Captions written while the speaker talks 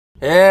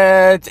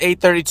It's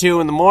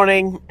 8:32 in the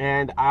morning,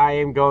 and I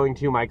am going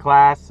to my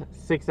class.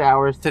 6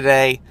 hours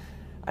today.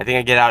 I think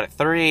I get out at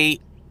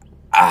 3.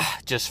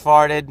 Just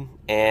farted,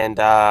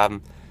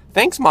 and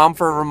thanks, Mom,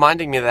 for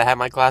reminding me that I had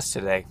my class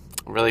today.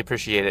 Really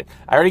appreciate it.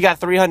 I already got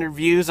 300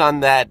 views on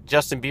that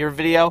Justin Bieber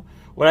video.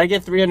 When I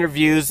get 300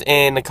 views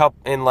in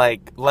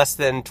like less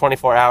than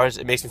 24 hours,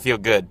 it makes me feel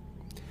good.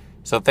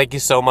 So thank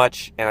you so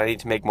much, and I need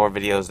to make more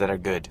videos that are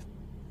good.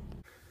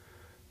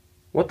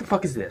 What the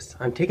fuck is this?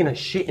 I'm taking a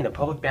shit in a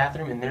public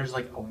bathroom and there's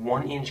like a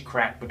 1-inch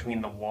crack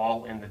between the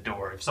wall and the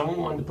door. If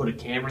someone wanted to put a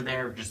camera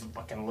there or just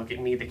fucking look at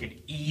me, they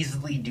could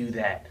easily do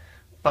that.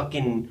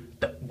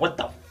 What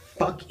the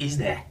fuck is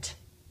that?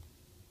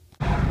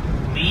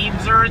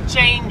 Leaves are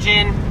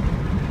a-changin'.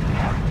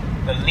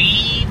 The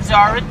leaves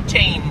are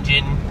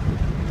a-changin'.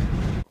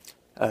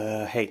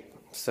 Hey,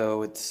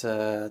 so it's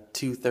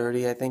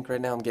 2:30 I think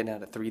right now. I'm getting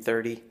out at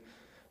 3:30.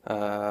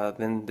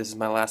 Then this is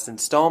my last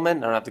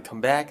installment. I don't have to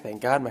come back.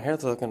 Thank God. My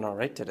hair's looking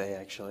alright today,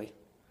 actually.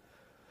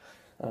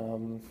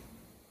 And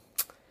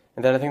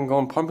then I think I'm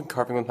going pumpkin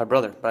carving with my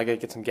brother, but I gotta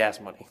get some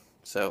gas money.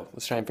 So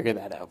let's try and figure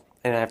that out.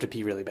 And I have to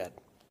pee really bad.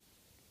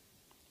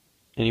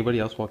 Anybody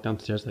else walk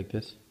downstairs like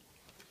this?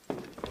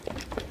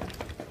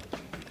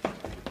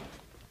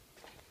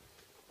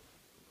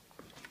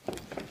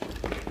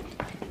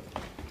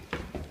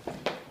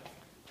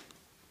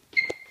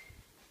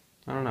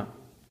 I don't know.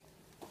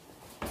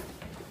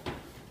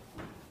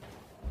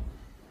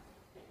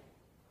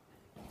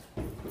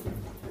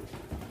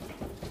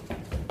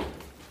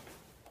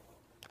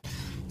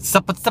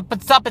 Sup, it's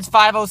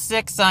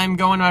 5:06. I'm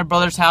going to my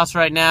brother's house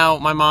right now.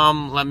 My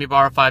mom let me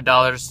borrow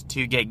 $5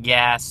 to get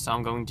gas, so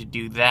I'm going to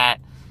do that.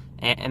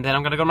 And then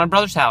I'm going to go to my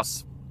brother's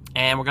house.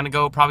 And we're going to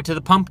go probably to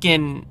the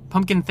pumpkin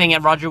thing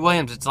at Roger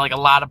Williams. It's like a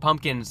lot of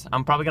pumpkins.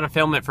 I'm probably going to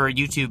film it for a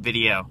YouTube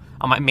video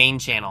on my main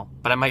channel.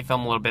 But I might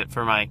film a little bit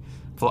for my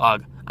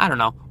vlog. I don't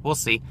know. We'll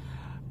see.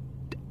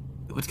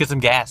 Let's get some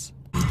gas.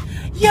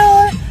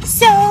 You're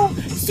so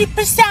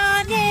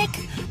supersonic,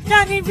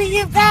 running with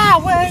your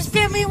powers,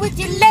 fill me with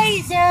your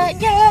laser.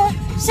 Your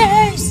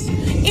source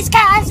is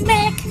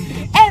cosmic,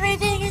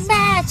 everything is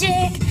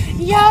magic.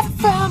 You're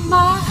from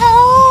a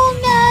whole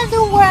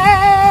nother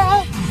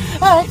world,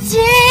 a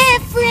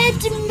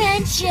different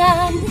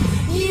dimension.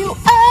 You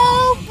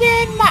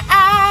open my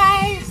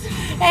eyes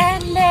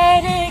and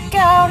let it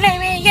go, let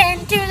me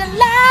into the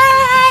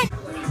light.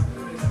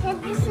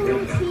 Can you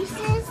some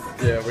pieces?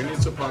 Yeah, we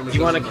need some parmesan.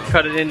 You want to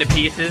cut it into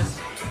pieces?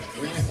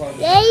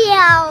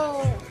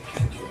 Yeah.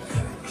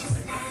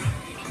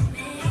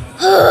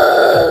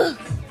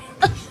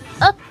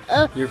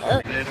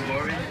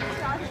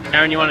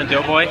 Aaron, you want a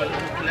doughboy?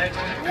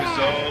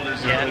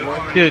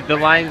 Yeah. Dude, the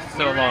line's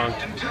so long.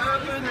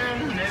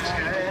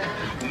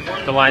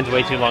 The line's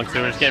way too long,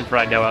 so we're just getting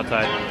fried dough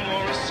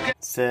outside.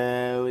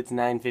 So it's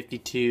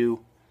 9:52,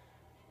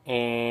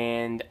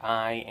 and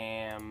I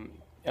am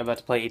about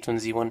to play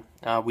H1Z1.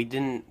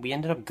 We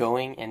ended up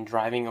going and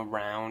driving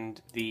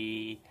around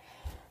the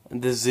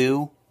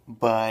zoo,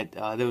 but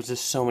there was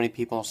just so many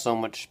people, so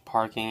much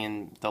parking,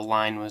 and the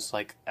line was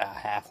like a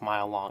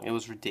half-mile long. It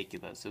was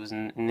ridiculous. It was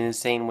an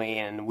insane way,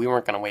 and we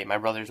weren't going to wait. My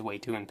brother's way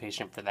too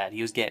impatient for that.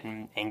 He was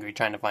getting angry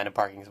trying to find a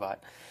parking spot.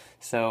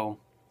 So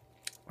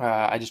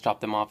I just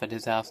dropped him off at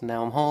his house, and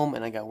now I'm home,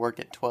 and I got work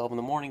at 12 in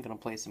the morning. Going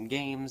to play some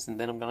games, and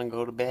then I'm going to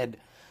go to bed.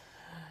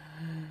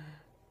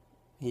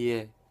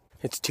 Yeah.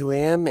 It's 2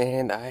 a.m.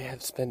 and I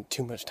have spent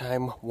too much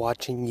time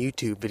watching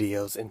YouTube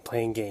videos and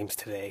playing games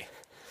today.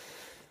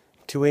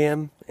 2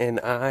 a.m.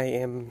 and I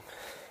am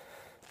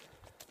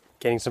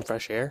getting some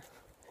fresh air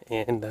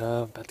and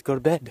about to go to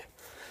bed.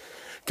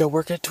 Got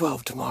work at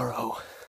 12 tomorrow.